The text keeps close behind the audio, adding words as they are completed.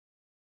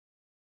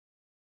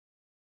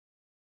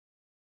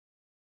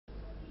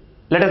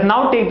Let us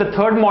now take the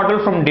third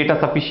model from data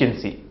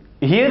sufficiency.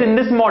 Here in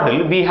this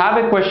model, we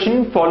have a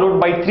question followed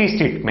by 3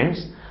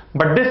 statements,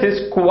 but this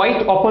is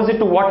quite opposite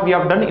to what we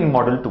have done in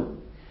model 2.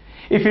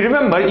 If you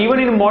remember, even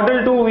in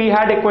model 2, we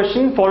had a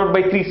question followed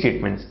by 3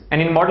 statements,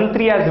 and in model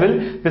 3 as well,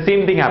 the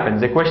same thing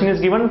happens. A question is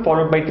given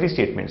followed by 3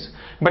 statements.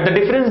 But the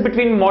difference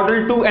between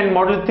model 2 and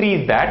model 3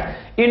 is that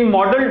in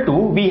model 2,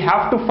 we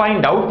have to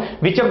find out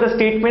which of the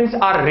statements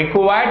are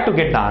required to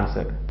get the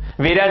answer.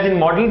 Whereas in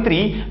model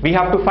 3, we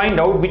have to find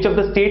out which of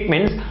the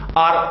statements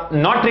are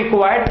not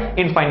required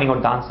in finding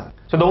out the answer.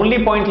 So the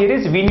only point here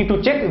is we need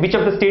to check which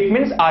of the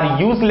statements are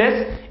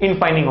useless in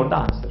finding out the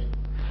answer.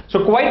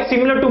 So quite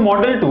similar to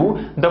model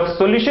 2, the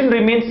solution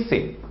remains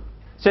same.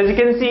 So as you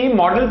can see,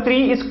 model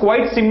 3 is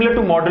quite similar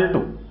to model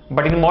 2.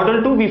 But in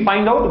model 2, we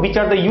find out which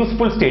are the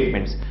useful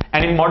statements.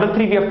 And in model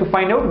 3, we have to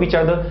find out which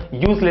are the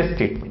useless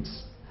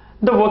statements.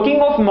 The working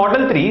of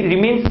model 3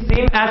 remains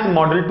same as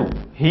model 2.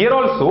 Here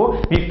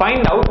also, we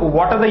find out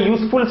what are the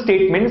useful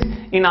statements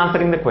in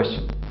answering the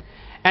question.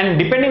 And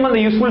depending on the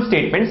useful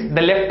statements,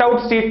 the left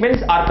out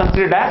statements are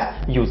considered as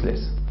useless.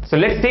 So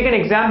let's take an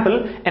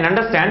example and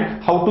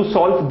understand how to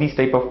solve these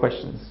type of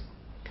questions.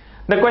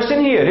 The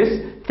question here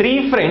is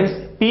 3 friends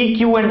P,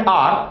 Q and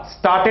R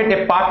started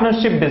a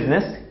partnership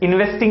business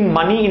investing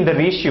money in the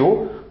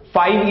ratio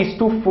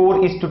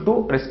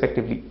 5:4:2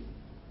 respectively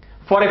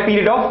for a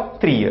period of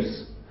 3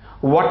 years.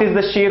 What is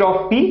the share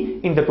of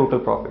P in the total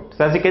profit?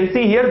 So as you can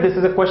see here, this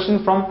is a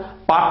question from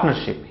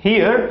partnership.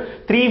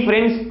 Here, 3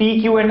 friends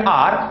P, Q and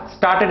R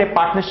started a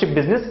partnership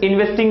business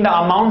investing the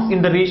amounts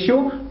in the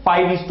ratio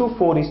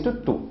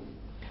 5:4:2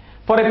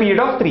 for a period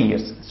of 3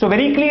 years. So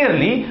very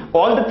clearly,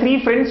 all the 3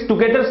 friends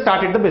together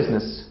started the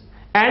business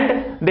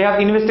and they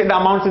have invested the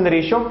amounts in the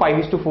ratio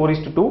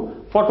 5:4:2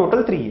 for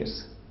total 3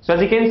 years. So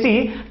as you can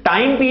see,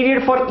 time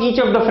period for each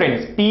of the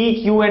friends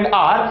P, Q and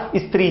R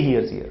is 3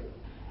 years here.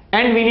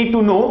 And we need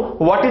to know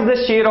what is the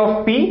share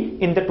of P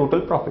in the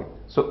total profit.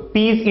 So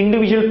P's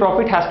individual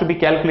profit has to be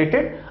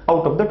calculated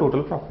out of the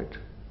total profit.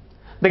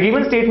 The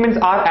given statements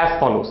are as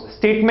follows.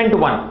 Statement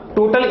 1,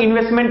 total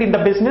investment in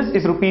the business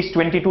is rupees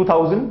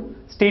 22,000.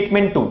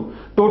 Statement 2,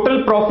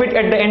 total profit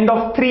at the end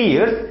of 3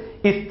 years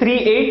is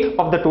 3/8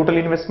 of the total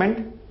investment.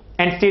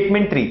 And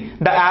statement 3,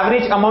 the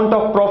average amount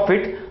of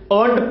profit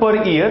earned per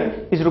year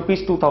is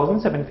rupees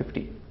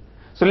 2,750.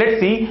 So let's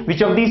see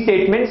which of these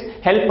statements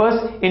help us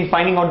in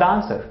finding out the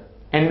answer.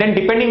 And then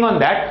depending on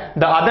that,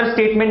 the other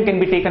statement can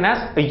be taken as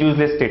a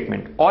useless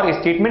statement or a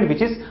statement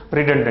which is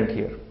redundant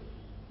here.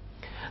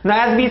 Now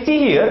as we see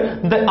here,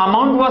 the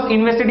amount was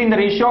invested in the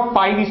ratio of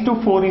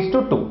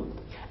 5:4:2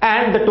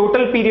 and the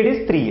total period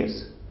is 3 years.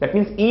 That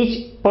means each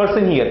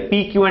person here,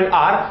 P, Q and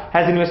R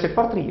has invested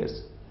for 3 years.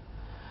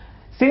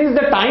 Since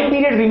the time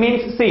period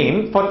remains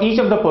same for each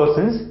of the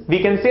persons,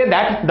 we can say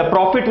that the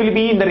profit will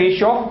be in the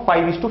ratio of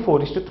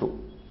 5:4:2.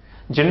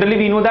 Generally,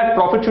 we know that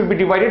profit should be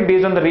divided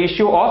based on the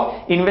ratio of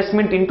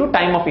investment into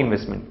time of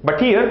investment. But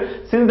here,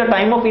 since the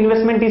time of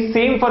investment is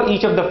same for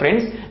each of the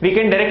friends, we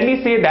can directly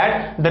say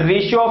that the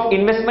ratio of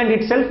investment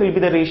itself will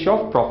be the ratio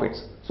of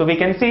profits. So we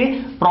can say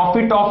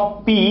profit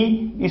of P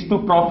is to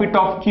profit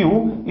of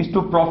Q is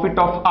to profit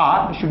of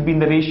R should be in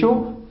the ratio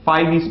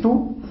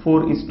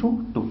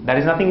 5:4:2. That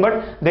is nothing but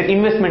their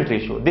investment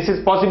ratio. This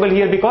is possible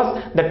here because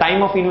the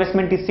time of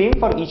investment is same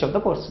for each of the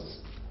persons.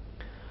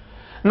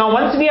 Now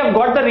once we have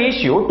got the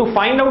ratio, to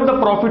find out the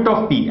profit of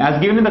P, as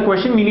given in the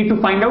question, we need to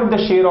find out the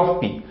share of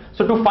P.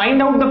 So to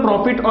find out the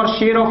profit or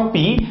share of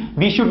P,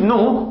 we should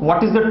know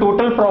what is the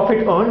total profit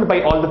earned by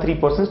all the 3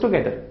 persons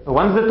together.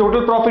 Once the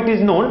total profit is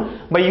known,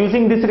 by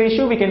using this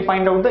ratio, we can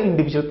find out the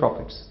individual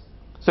profits.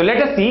 So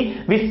let us see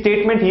which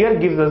statement here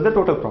gives us the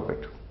total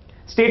profit.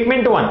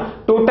 Statement 1,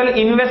 total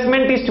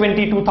investment is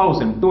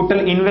 22,000. Total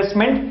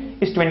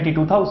investment is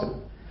 22,000.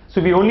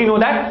 So we only know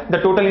that the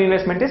total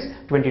investment is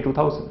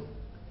 22,000.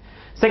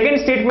 Second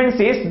statement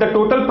says the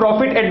total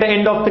profit at the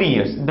end of 3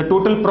 years. The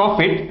total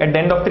profit at the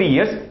end of 3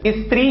 years is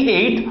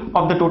 3/8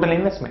 of the total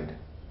investment.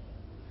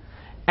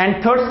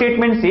 And third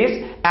statement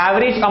says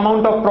average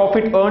amount of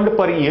profit earned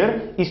per year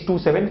is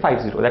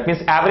 2,750. That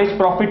means average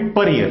profit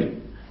per year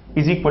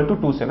is equal to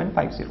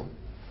 2,750.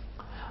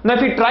 Now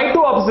if we try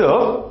to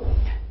observe,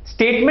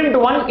 statement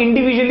 1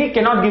 individually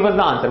cannot give us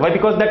the answer. Why?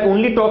 Because that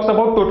only talks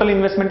about total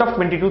investment of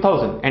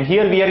 22,000. And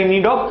here we are in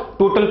need of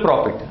total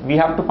profit. We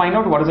have to find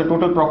out what is the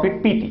total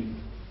profit PT.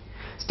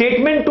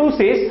 Statement 2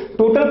 says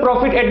total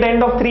profit at the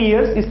end of 3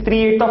 years is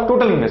 3/8 of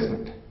total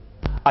investment.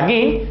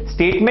 Again,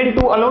 statement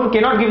 2 alone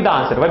cannot give the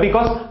answer. Why?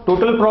 Because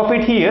total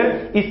profit here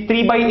is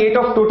 3/8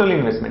 of total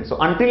investment. So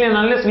until and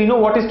unless we know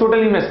what is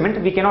total investment,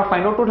 we cannot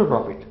find out total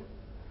profit.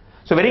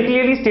 So very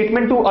clearly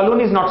statement 2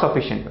 alone is not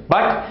sufficient.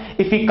 But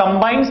if we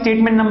combine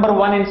statement number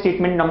 1 and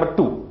statement number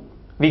 2,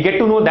 we get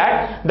to know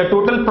that the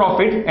total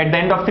profit at the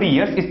end of 3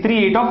 years is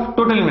 3/8 of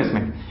total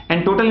investment.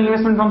 And total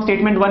investment from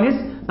statement 1 is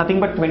nothing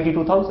but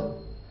 22,000.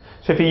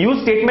 So if we use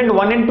statement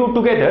 1 and 2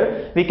 together,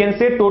 we can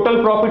say total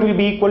profit will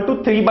be equal to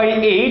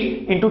 3/8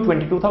 into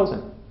 22,000.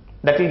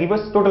 That will give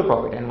us total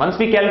profit, and once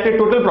we calculate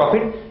total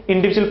profit,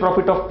 individual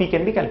profit of P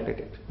can be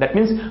calculated. That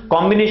means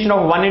combination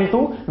of 1 and 2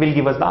 will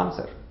give us the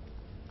answer.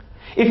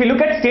 If you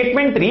look at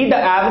statement 3, the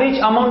average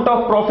amount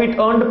of profit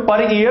earned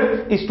per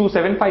year is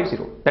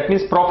 2750. That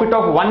means profit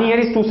of 1 year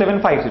is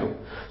 2750.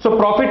 So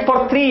profit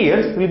for 3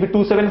 years will be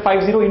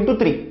 2750 into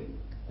 3.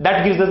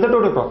 That gives us the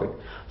total profit.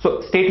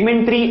 So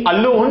statement 3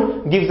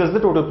 alone gives us the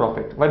total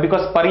profit. Why?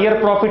 Because per year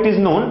profit is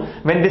known.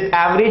 When this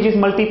average is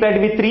multiplied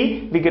with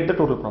 3, we get the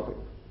total profit.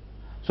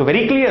 So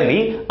very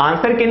clearly,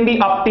 answer can be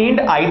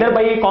obtained either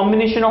by a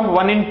combination of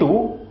 1 and 2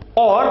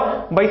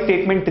 or by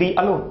statement 3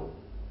 alone.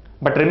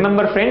 But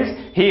remember friends,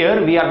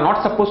 here we are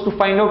not supposed to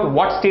find out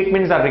what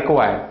statements are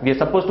required. We are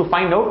supposed to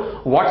find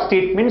out what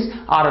statements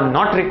are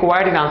not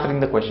required in answering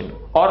the question,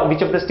 or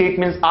which of the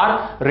statements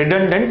are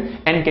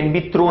redundant and can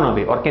be thrown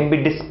away or can be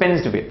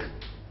dispensed with.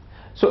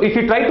 So if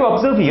you try to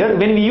observe here,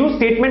 when we use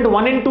statement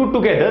 1 and 2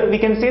 together, we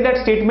can say that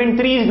statement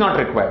 3 is not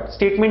required.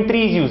 Statement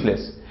 3 is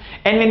useless.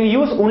 And when we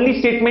use only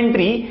statement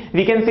 3,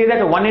 we can say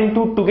that 1 and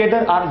 2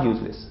 together are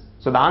useless.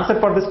 So the answer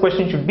for this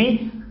question should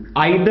be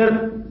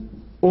either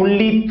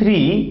only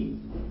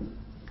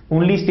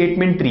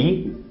statement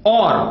 3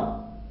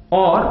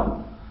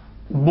 or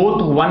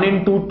both 1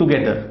 and 2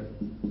 together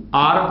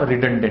are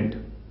redundant.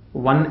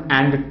 1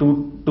 and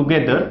 2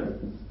 together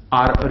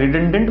are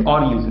redundant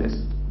or useless,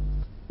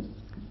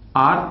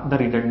 are the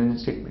redundant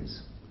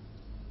statements.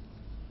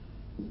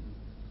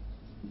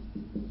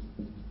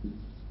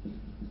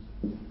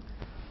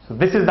 So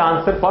this is the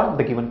answer for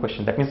the given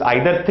question. That means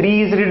either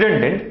 3 is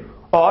redundant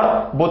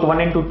or both 1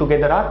 and 2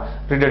 together are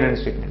redundant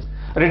statements.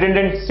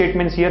 Redundant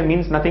statements here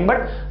means nothing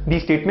but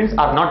these statements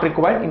are not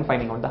required in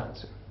finding out the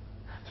answer.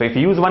 So if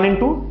you use 1 and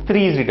 2,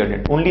 3 is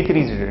redundant. Only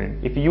 3 is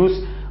redundant. If you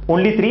use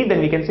only 3, then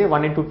we can say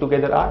 1 and 2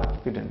 together are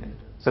redundant.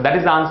 So that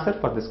is the answer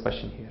for this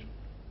question here.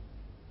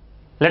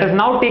 Let us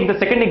now take the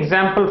second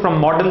example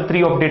from model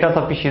 3 of data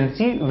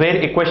sufficiency, where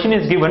a question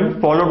is given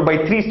followed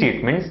by 3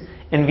 statements,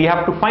 and we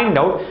have to find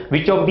out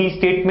which of these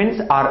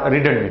statements are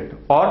redundant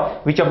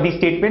or which of these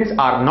statements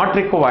are not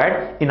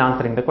required in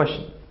answering the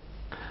question.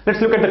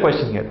 Let's look at the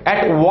question here.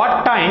 At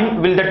what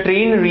time will the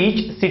train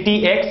reach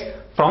city X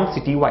from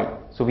city Y?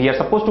 So we are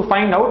supposed to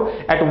find out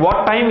at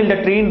what time will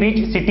the train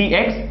reach city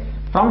X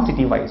from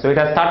city Y. So it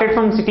has started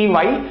from city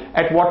Y.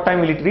 At what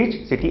time will it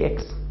reach city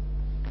X?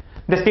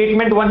 The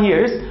statement 1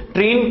 here is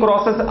train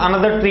crosses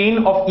another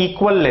train of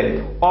equal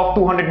length of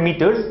 200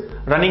 meters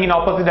running in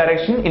opposite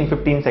direction in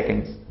 15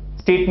 seconds.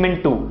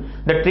 Statement 2.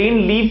 The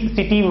train leaves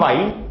city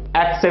Y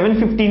at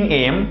 7:15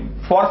 am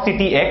for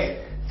city X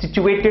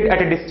situated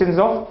at a distance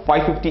of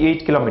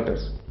 558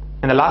 kilometers.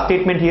 And the last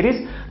statement here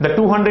is the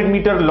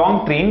 200-meter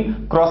long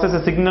train crosses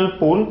a signal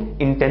pole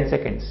in 10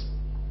 seconds.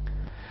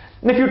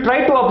 If you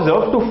try to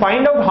observe to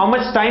find out how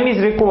much time is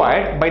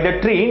required by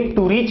the train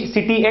to reach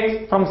city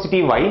X from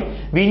city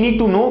Y, we need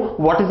to know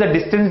what is the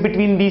distance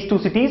between these two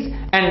cities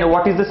and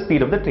what is the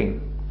speed of the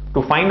train.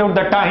 To find out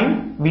the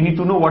time, we need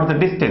to know what is the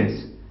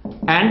distance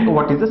and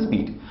what is the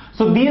speed.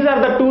 So these are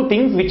the two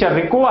things which are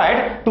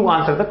required to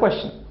answer the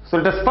question. So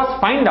let us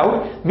first find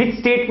out which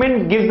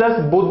statement gives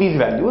us both these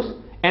values,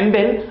 and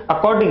then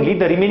accordingly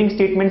the remaining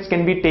statements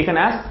can be taken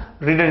as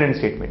redundant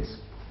statements.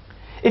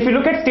 If you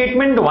look at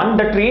statement 1,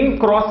 the train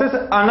crosses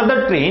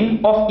another train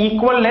of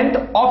equal length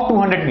of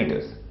 200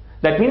 meters.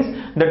 That means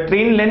the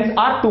train lengths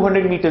are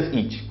 200 meters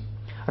each,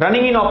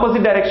 running in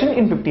opposite direction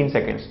in 15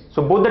 seconds.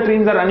 So both the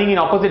trains are running in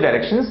opposite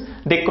directions.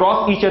 They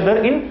cross each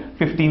other in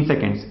 15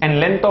 seconds, and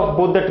length of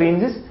both the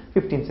trains is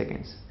 15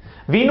 seconds.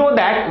 We know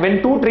that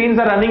when two trains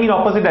are running in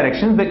opposite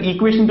directions, the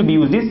equation to be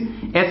used is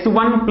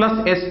S1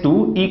 plus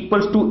S2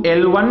 equals to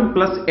L1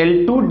 plus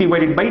L2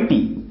 divided by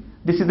T.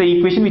 This is the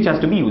equation which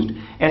has to be used.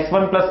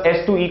 S1 plus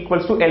S2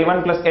 equals to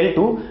L1 plus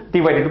L2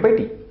 divided by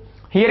T.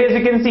 Here as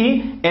you can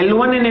see,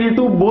 L1 and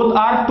L2 both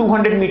are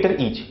 200 meter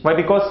each. Why?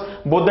 Because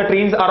both the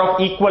trains are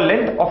of equal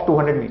length of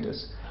 200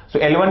 meters. So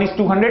L1 is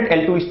 200,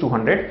 L2 is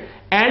 200,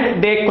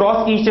 and they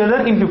cross each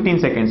other in 15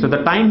 seconds. So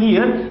the time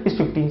here is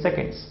 15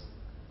 seconds.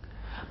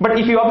 But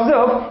if you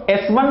observe,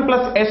 S1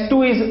 plus S2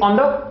 is on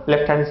the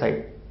left hand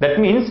side. That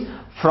means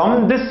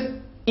from this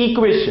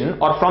equation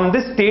or from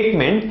this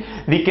statement,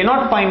 we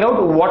cannot find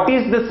out what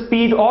is the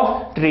speed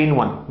of train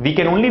 1. We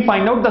can only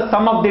find out the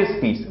sum of their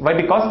speeds. Why?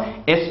 Because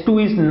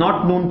S2 is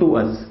not known to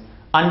us.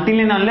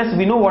 Until and unless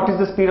we know what is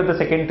the speed of the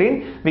second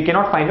train, we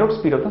cannot find out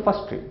speed of the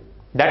first train.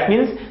 That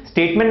means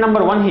statement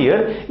number 1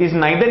 here is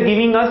neither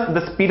giving us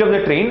the speed of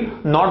the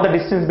train nor the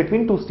distance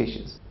between two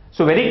stations.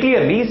 So very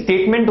clearly,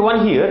 statement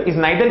 1 here is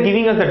neither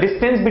giving us the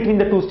distance between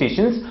the two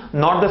stations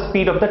nor the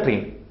speed of the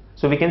train.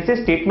 So we can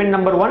say statement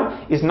number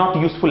 1 is not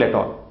useful at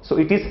all. So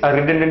it is a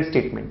redundant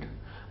statement.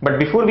 But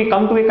before we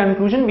come to a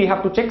conclusion, we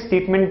have to check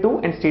statement 2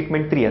 and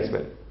statement 3 as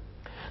well.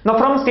 Now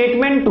from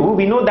statement 2,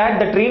 we know that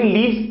the train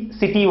leaves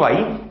city Y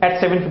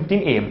at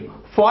 7:15 am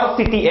for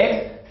city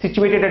X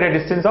situated at a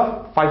distance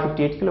of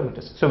 558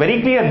 kilometers. So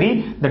very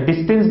clearly, the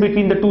distance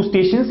between the two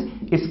stations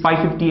is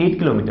 558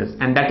 kilometers,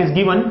 and that is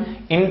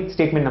given in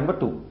statement number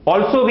 2.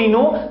 Also we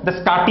know the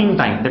starting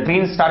time. The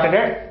train started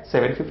at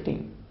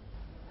 7:15.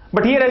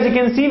 But here, as you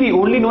can see, we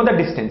only know the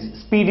distance.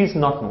 Speed is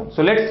not known.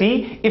 So let's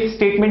see if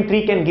statement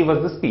 3 can give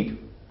us the speed.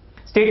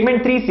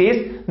 Statement 3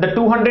 says the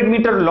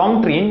 200-meter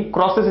long train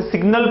crosses a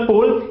signal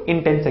pole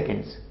in 10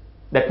 seconds.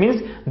 That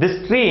means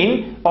this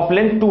train of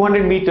length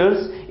 200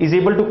 meters is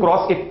able to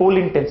cross a pole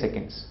in 10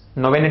 seconds.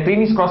 Now when a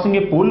train is crossing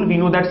a pole, we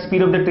know that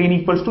speed of the train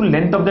equals to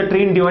length of the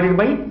train divided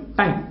by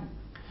time.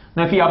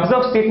 Now if we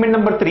observe statement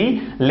number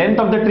 3, length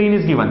of the train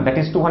is given, that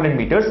is 200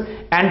 meters,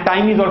 and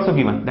time is also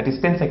given, that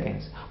is 10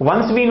 seconds.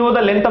 Once we know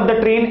the length of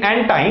the train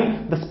and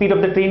time, the speed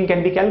of the train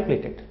can be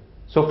calculated.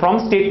 So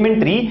from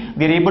statement 3,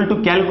 we are able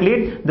to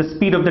calculate the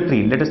speed of the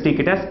train. Let us take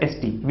it as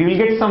ST. We will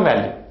get some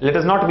value. Let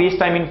us not waste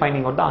time in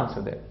finding out the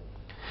answer there.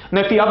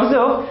 Now if we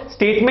observe,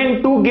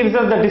 statement 2 gives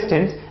us the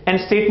distance and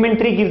statement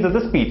 3 gives us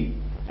the speed.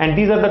 And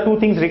these are the two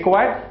things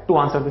required to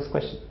answer this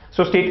question.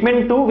 So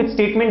statement 2 with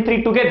statement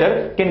 3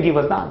 together can give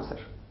us the answer.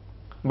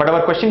 But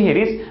our question here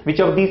is, which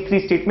of these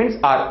three statements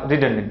are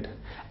redundant?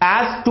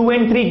 As 2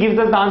 and 3 gives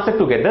us the answer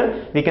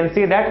together, we can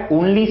say that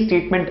only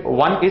statement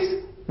 1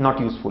 is not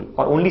useful,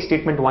 or only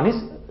statement 1 is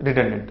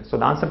redundant. So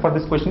the answer for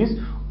this question is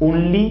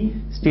only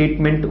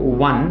statement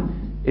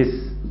 1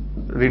 is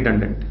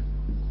redundant.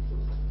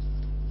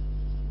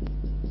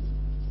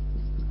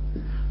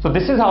 So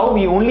this is how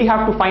we only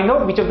have to find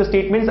out which of the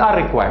statements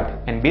are required,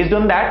 and based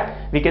on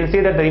that we can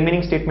say that the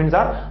remaining statements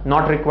are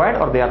not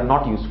required or they are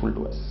not useful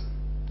to us.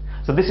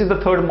 So this is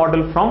the third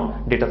model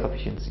from data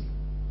sufficiency.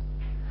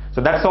 So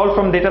that's all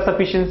from data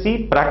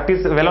sufficiency.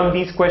 Practice well on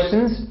these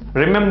questions.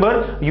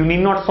 Remember, you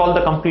need not solve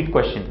the complete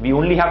question. We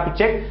only have to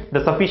check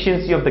the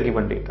sufficiency of the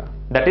given data.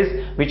 That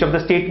is, which of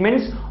the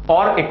statements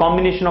or a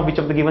combination of which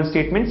of the given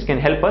statements can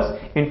help us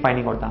in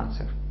finding out the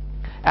answer.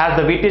 As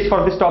the weightage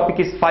for this topic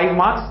is 5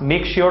 marks,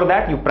 make sure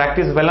that you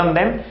practice well on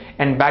them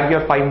and bag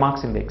your 5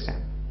 marks in the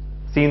exam.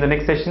 See you in the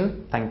next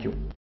session. Thank you.